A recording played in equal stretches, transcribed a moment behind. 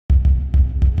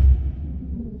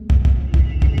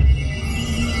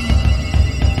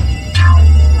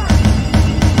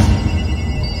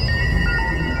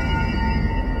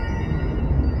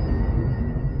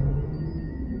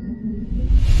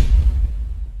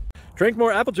Drink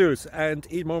more apple juice and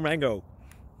eat more mango.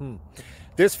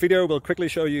 This video will quickly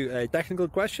show you a technical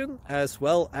question as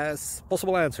well as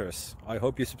possible answers. I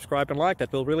hope you subscribe and like,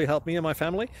 that will really help me and my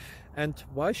family. And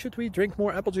why should we drink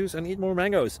more apple juice and eat more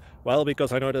mangoes? Well,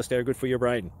 because I noticed they're good for your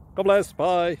brain. God bless,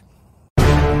 bye!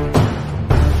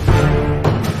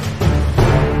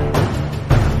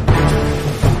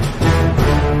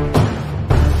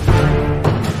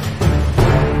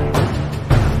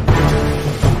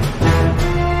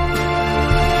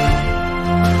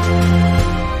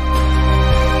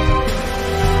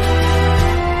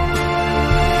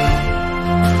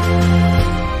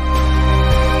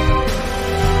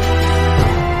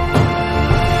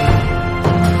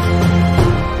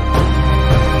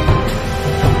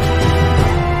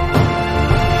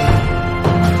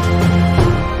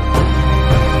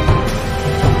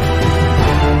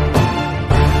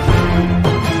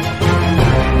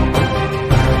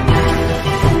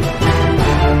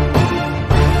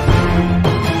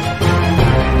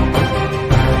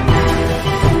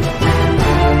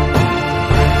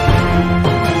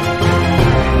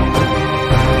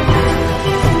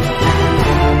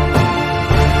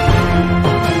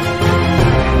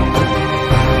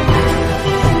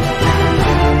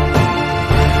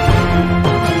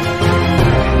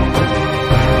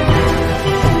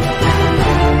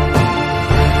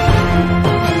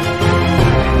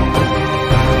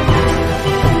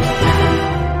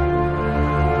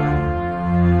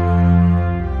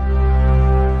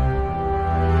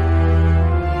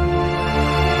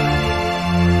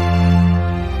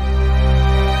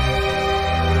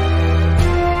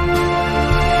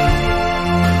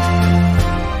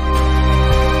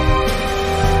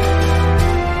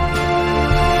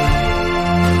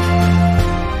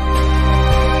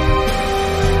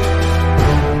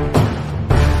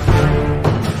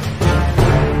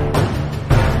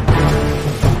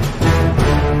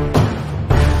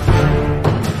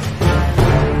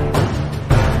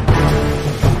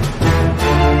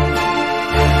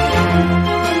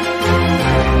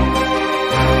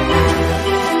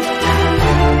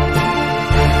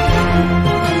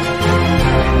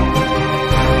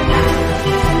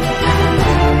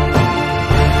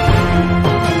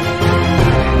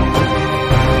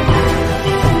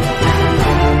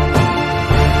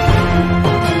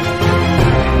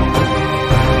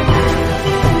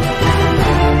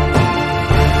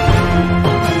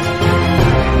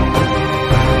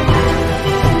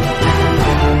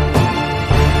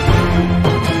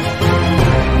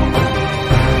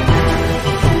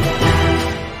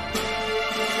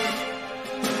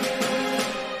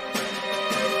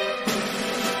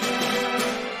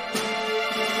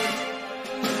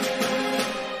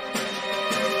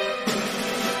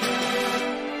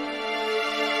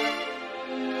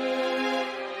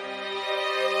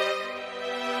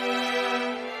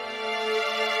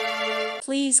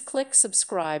 Please click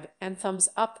subscribe and thumbs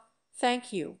up.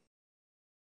 Thank you.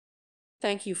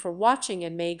 Thank you for watching,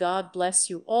 and may God bless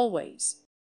you always.